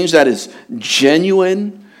change that is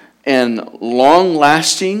genuine and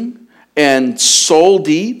long-lasting and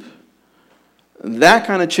soul-deep, that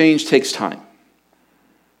kind of change takes time.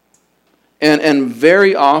 And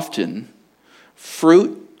very often,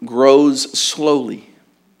 fruit grows slowly.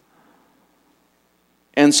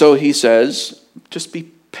 And so he says, just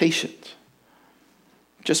be patient.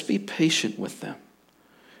 Just be patient with them.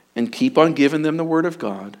 And keep on giving them the word of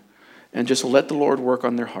God. And just let the Lord work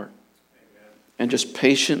on their heart. Amen. And just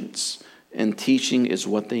patience and teaching is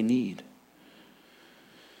what they need.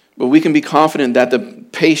 But we can be confident that the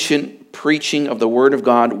patient preaching of the word of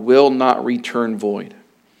God will not return void.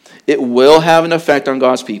 It will have an effect on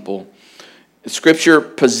God's people. Scripture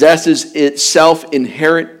possesses itself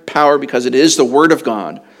inherent power because it is the Word of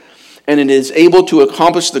God, and it is able to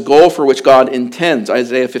accomplish the goal for which God intends.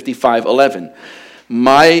 Isaiah 55:11.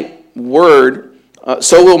 My word,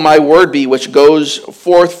 so will my word be which goes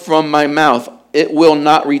forth from my mouth. It will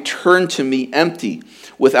not return to me empty,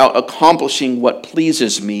 without accomplishing what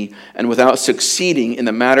pleases me, and without succeeding in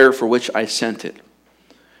the matter for which I sent it.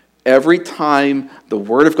 Every time the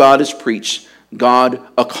Word of God is preached, God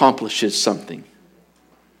accomplishes something.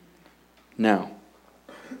 Now,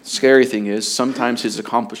 the scary thing is, sometimes his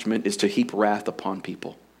accomplishment is to heap wrath upon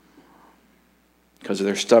people because of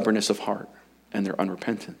their stubbornness of heart and their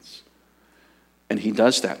unrepentance. And he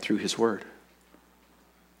does that through his word.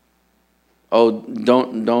 Oh,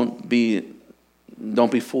 don't be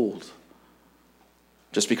fooled.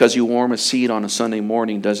 Just because you warm a seat on a Sunday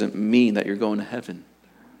morning doesn't mean that you're going to heaven.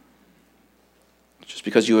 Just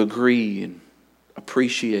because you agree and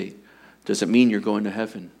appreciate doesn't mean you're going to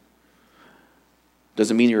heaven.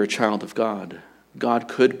 Doesn't mean you're a child of God. God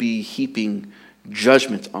could be heaping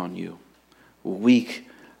judgment on you week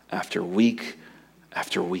after week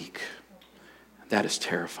after week. That is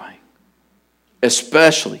terrifying.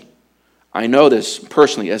 Especially, I know this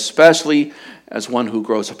personally, especially as one who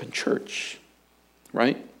grows up in church,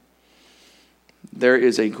 right? There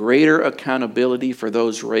is a greater accountability for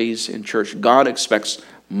those raised in church. God expects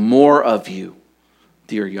more of you,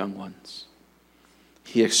 dear young ones.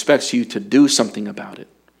 He expects you to do something about it.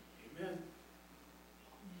 Amen.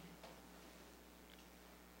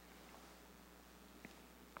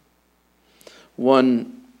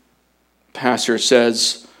 One pastor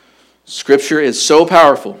says, Scripture is so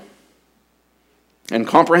powerful and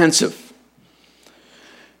comprehensive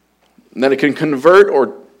that it can convert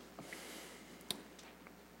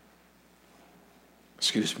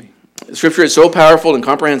Scripture is so powerful and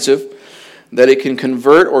comprehensive that it can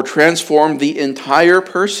convert or transform the entire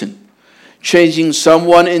person. changing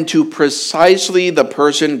someone into precisely the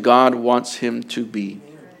person God wants him to be.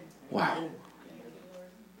 Wow.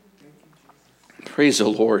 Praise the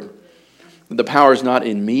Lord. The power is not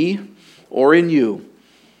in me or in you.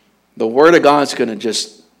 The Word of God is going to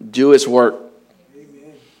just do its work.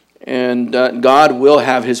 And God will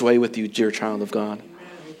have his way with you, dear child of God.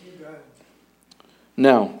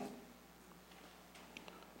 Now,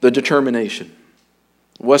 the determination.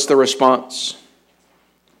 What's the response?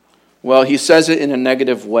 Well, he says it in a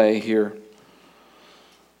negative way here.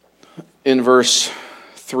 In verse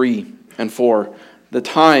 3 and 4. The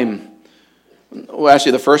time, well,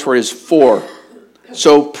 actually the first word is for.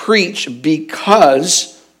 So preach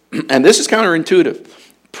because, and this is counterintuitive,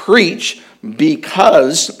 preach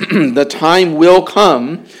because the time will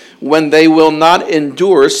come when they will not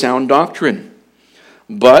endure sound doctrine.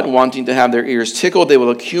 But wanting to have their ears tickled, they will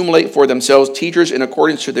accumulate for themselves teachers in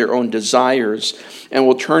accordance to their own desires, and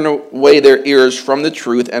will turn away their ears from the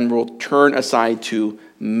truth and will turn aside to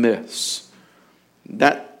myths.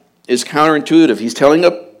 That is counterintuitive. He's telling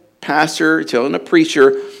a pastor, telling a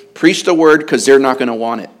preacher, preach the word because they're not going to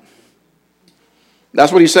want it.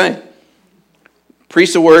 That's what he's saying.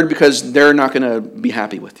 Preach the word because they're not going to be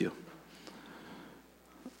happy with you.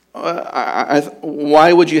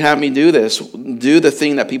 Why would you have me do this? Do the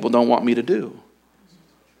thing that people don't want me to do.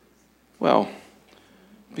 Well,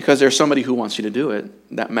 because there's somebody who wants you to do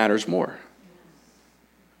it, that matters more.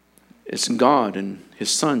 It's God and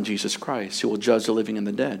his Son, Jesus Christ, who will judge the living and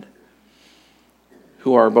the dead,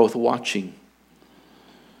 who are both watching.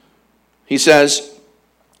 He says,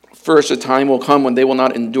 first, a time will come when they will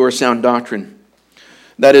not endure sound doctrine.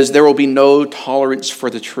 That is, there will be no tolerance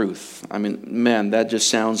for the truth. I mean, man, that just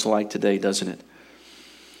sounds like today, doesn't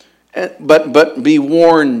it? But be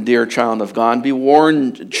warned, dear child of God. Be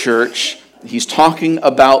warned, church. He's talking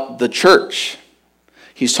about the church.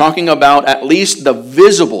 He's talking about at least the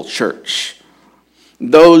visible church.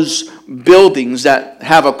 Those buildings that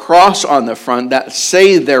have a cross on the front that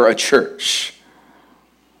say they're a church.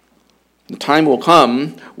 The time will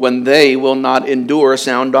come when they will not endure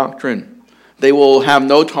sound doctrine. They will have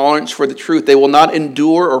no tolerance for the truth. They will not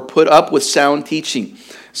endure or put up with sound teaching.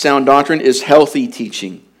 Sound doctrine is healthy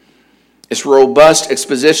teaching. It's robust,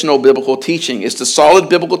 expositional biblical teaching. It's the solid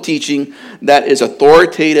biblical teaching that is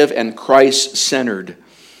authoritative and Christ-centered.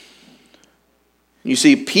 You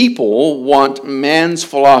see, people want man's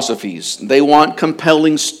philosophies. They want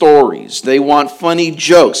compelling stories. They want funny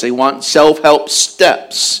jokes. They want self-help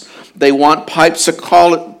steps. They want pop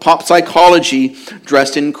psychology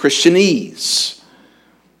dressed in Christianese.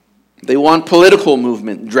 They want political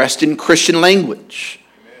movement dressed in Christian language.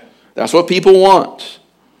 That's what people want.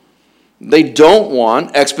 They don't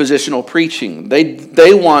want expositional preaching.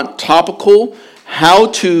 They want topical,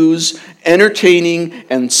 how-tos, entertaining,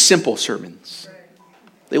 and simple sermons.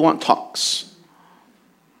 They want talks.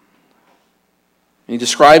 And he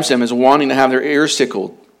describes them as wanting to have their ears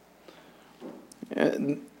tickled.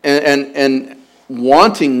 And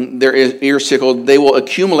wanting their ears tickled, they will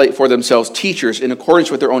accumulate for themselves teachers in accordance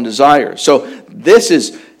with their own desires. So this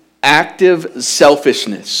is active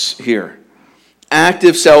selfishness here.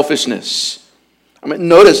 Active selfishness. I mean,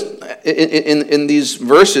 notice in these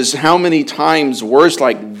verses how many times words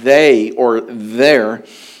like they or their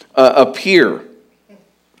appear.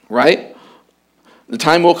 Right? The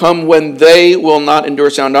time will come when they will not endure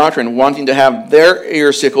sound doctrine. Wanting to have their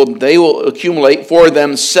ears tickled, they will accumulate for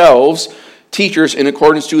themselves teachers in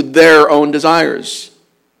accordance to their own desires.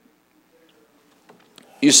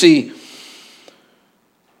 You see,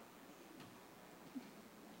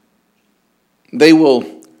 they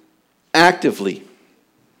will actively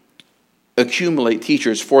accumulate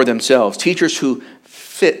teachers for themselves, teachers who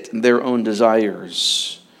fit their own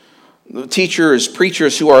desires. Teachers,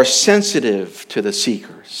 preachers who are sensitive to the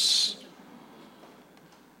seekers.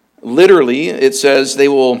 Literally, it says they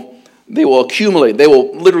will accumulate. They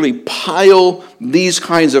will literally pile these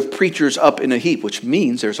kinds of preachers up in a heap, which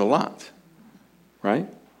means there's a lot, right?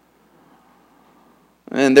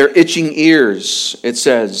 And their itching ears, it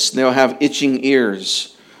says. They'll have itching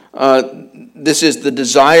ears. This is the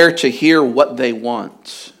desire to hear what they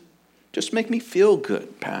want. Just make me feel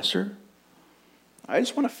good, Pastor. I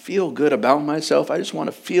just want to feel good about myself. I just want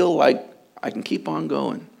to feel like I can keep on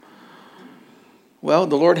going. Well,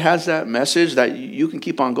 the Lord has that message that you can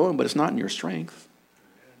keep on going, but it's not in your strength.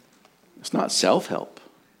 It's not self-help.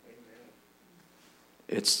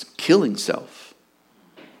 It's killing self.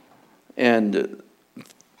 And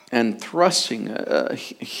thrusting,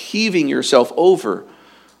 heaving yourself over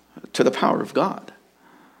to the power of God.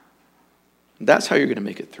 That's how you're going to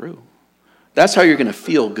make it through. That's how you're going to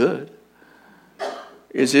feel good.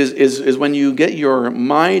 is when you get your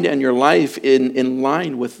mind and your life in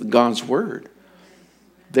line with God's word.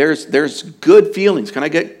 There's good feelings. Can I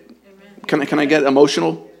get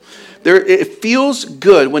emotional? It feels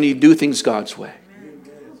good when you do things God's way.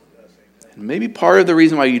 And maybe part of the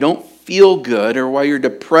reason why you don't feel good or why you're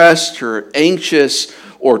depressed or anxious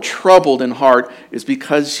or troubled in heart is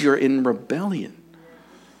because you're in rebellion.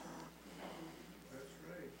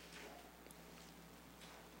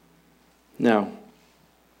 Now,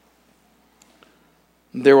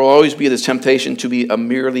 there will always be this temptation to be a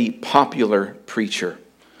merely popular preacher,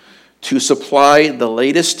 to supply the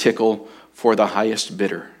latest tickle for the highest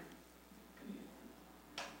bidder.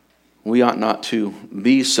 We ought not to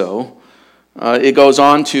be so. It goes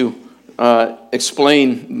on to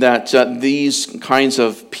explain that these kinds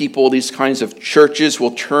of people, these kinds of churches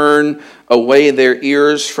will turn away their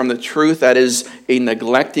ears from the truth. That is a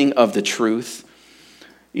neglecting of the truth.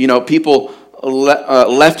 People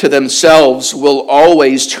left to themselves will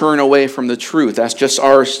always turn away from the truth. That's just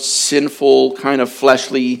our sinful kind of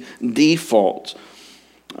fleshly default.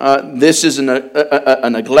 This is a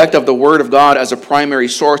neglect of the Word of God as a primary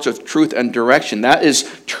source of truth and direction. That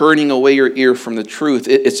is turning away your ear from the truth.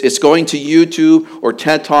 It's going to YouTube or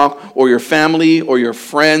TED Talk or your family or your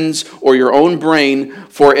friends or your own brain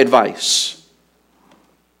for advice.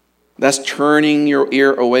 That's turning your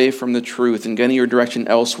ear away from the truth and getting your direction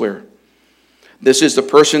elsewhere. This is the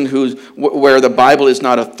person where the Bible is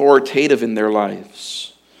not authoritative in their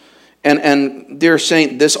lives. And they're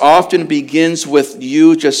saying this often begins with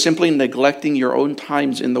you just simply neglecting your own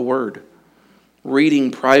times in the Word, reading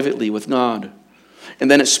privately with God. And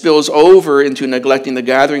then it spills over into neglecting the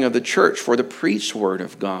gathering of the church for the preached Word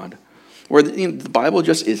of God, where the Bible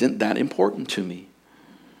just isn't that important to me.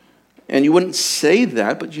 And you wouldn't say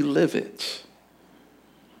that, but you live it.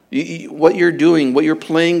 What you're doing, what you're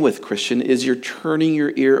playing with, Christian, is you're turning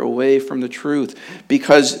your ear away from the truth,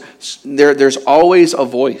 because there's always a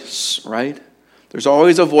voice, right? There's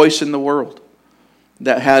always a voice in the world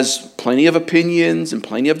that has plenty of opinions and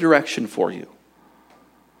plenty of direction for you.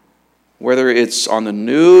 Whether it's on the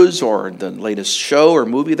news or the latest show or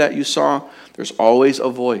movie that you saw, there's always a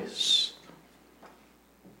voice.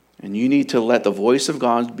 And you need to let the voice of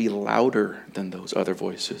God be louder than those other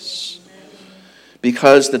voices.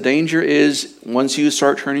 Because the danger is, once you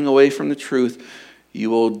start turning away from the truth,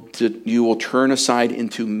 you will turn aside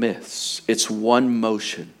into myths. It's one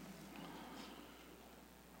motion.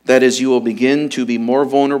 That is, you will begin to be more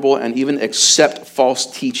vulnerable and even accept false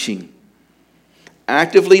teaching.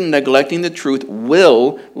 Actively neglecting the truth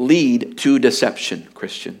will lead to deception,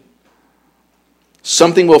 Christian.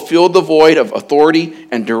 Something will fill the void of authority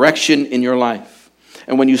and direction in your life.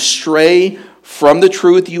 And when you stray from the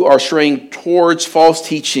truth, you are straying towards false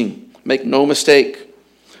teaching. Make no mistake.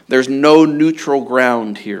 There's no neutral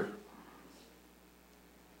ground here.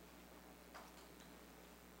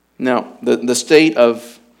 Now, the state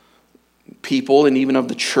of people and even of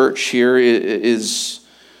the church here is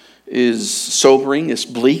sobering, it's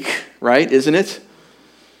bleak, right? Isn't it?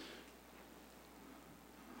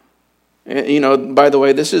 By the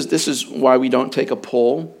way, this is why we don't take a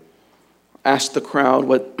poll. Ask the crowd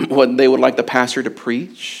what they would like the pastor to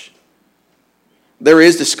preach. There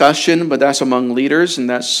is discussion, but that's among leaders, and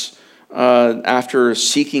that's after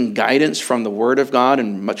seeking guidance from the Word of God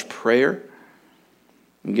and much prayer,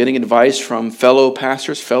 and getting advice from fellow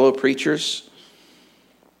pastors, fellow preachers.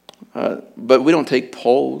 But we don't take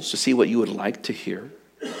polls to see what you would like to hear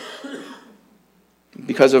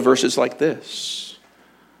because of verses like this.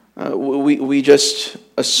 We just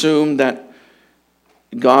assume that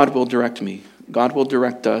God will direct me. God will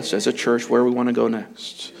direct us as a church where we want to go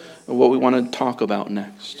next, what we want to talk about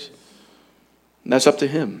next. And that's up to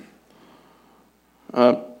Him.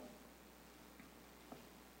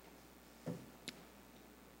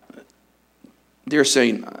 Dear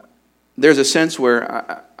Saint, there's a sense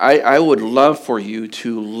where I would love for you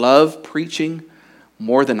to love preaching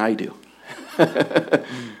more than I do.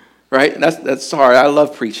 Right? That's hard. I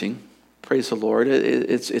love preaching. Praise the Lord.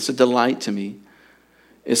 It's a delight to me.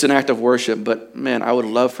 It's an act of worship, but man, I would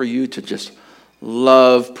love for you to just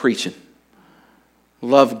love preaching.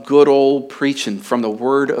 Love good old preaching from the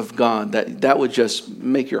Word of God. That would just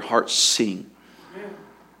make your heart sing.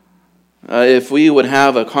 If we would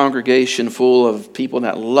have a congregation full of people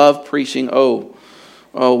that love preaching, oh,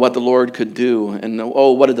 what the Lord could do, and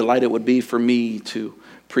oh, what a delight it would be for me to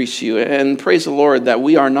preach to you. And praise the Lord that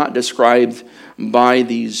we are not described by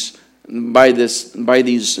these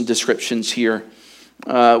descriptions here.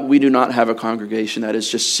 We do not have a congregation that is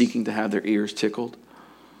just seeking to have their ears tickled.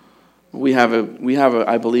 We have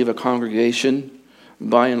I believe, a congregation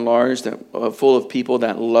by and large, that full of people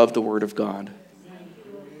that love the Word of God.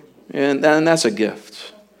 And that's a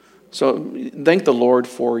gift. So thank the Lord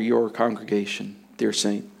for your congregation, dear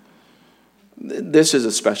saint. This is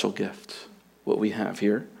a special gift, what we have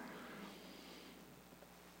here.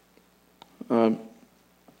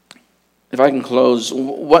 If I can close,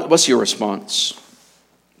 what's your response?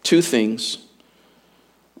 Two things.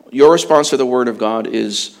 Your response to the Word of God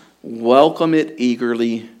is welcome it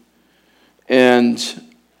eagerly and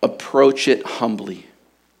approach it humbly.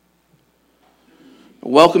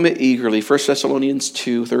 Welcome it eagerly. 1 Thessalonians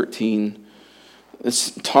 2:13.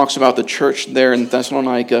 It talks about the church there in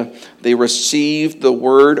Thessalonica. They received the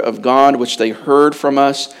Word of God, which they heard from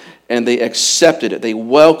us, and they accepted it. They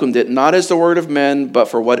welcomed it, not as the word of men, but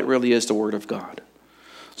for what it really is, the Word of God.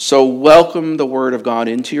 So welcome the Word of God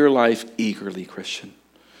into your life eagerly, Christian.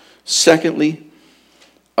 Secondly,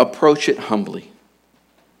 approach it humbly.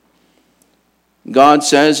 God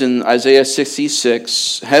says in Isaiah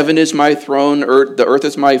 66, heaven is my throne, the earth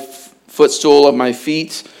is my footstool of my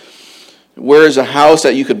feet. Where is a house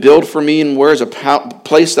that you could build for me, and where is a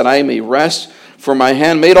place that I may rest? For my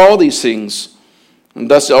hand made all these things. And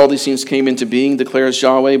thus all these things came into being, declares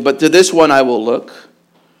Yahweh. But to this one I will look,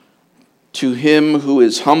 to him who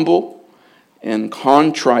is humble and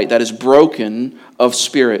contrite, that is broken of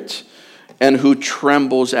spirit, and who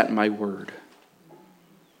trembles at my word.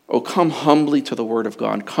 Oh, come humbly to the Word of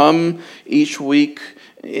God. Come each week,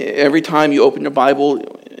 every time you open your Bible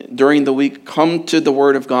during the week, come to the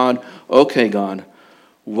Word of God. Okay, God,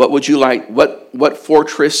 what would you like? What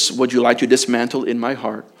fortress would you like to dismantle in my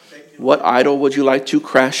heart? What idol would you like to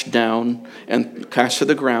crash down and cast to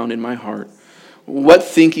the ground in my heart? What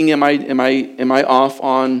thinking am I off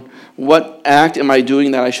on? What act am I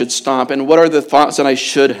doing that I should stop? And what are the thoughts that I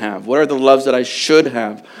should have? What are the loves that I should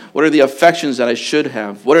have? What are the affections that I should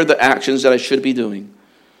have? What are the actions that I should be doing?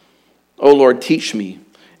 Oh Lord, teach me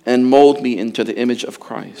and mold me into the image of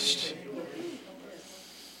Christ.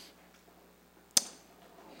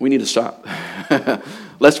 We need to stop.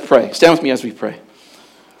 Let's pray. Stand with me as we pray.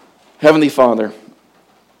 Heavenly Father,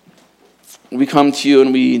 we come to you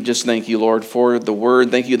and we just thank you, Lord, for the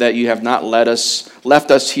Word. Thank you that you have not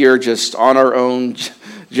left us here just on our own,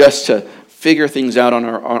 just to figure things out on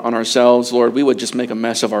ourselves, Lord. We would just make a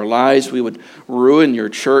mess of our lives. We would ruin your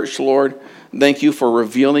church, Lord. Thank you for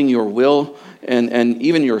revealing your will and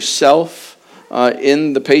even yourself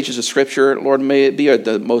in the pages of Scripture. Lord, may it be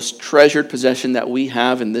the most treasured possession that we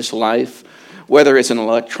have in this life. Whether it's an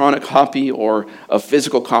electronic copy or a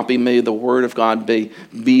physical copy, may the Word of God be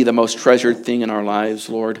the most treasured thing in our lives,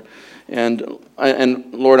 Lord. And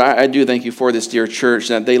Lord, I do thank you for this dear church,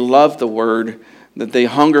 that they love the Word, that they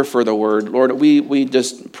hunger for the Word. Lord, we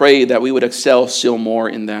just pray that we would excel still more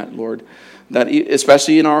in that, Lord. That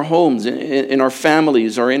especially in our homes, in our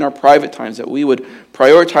families, or in our private times, that we would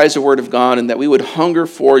prioritize the Word of God and that we would hunger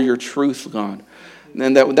for your truth, God.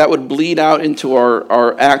 And that would bleed out into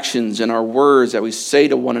our actions and our words that we say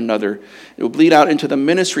to one another. It would bleed out into the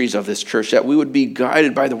ministries of this church, that we would be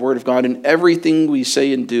guided by the Word of God in everything we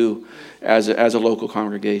say and do as a local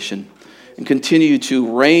congregation. And continue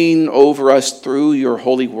to reign over us through your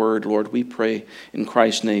holy word, Lord. We pray in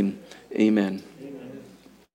Christ's name. Amen.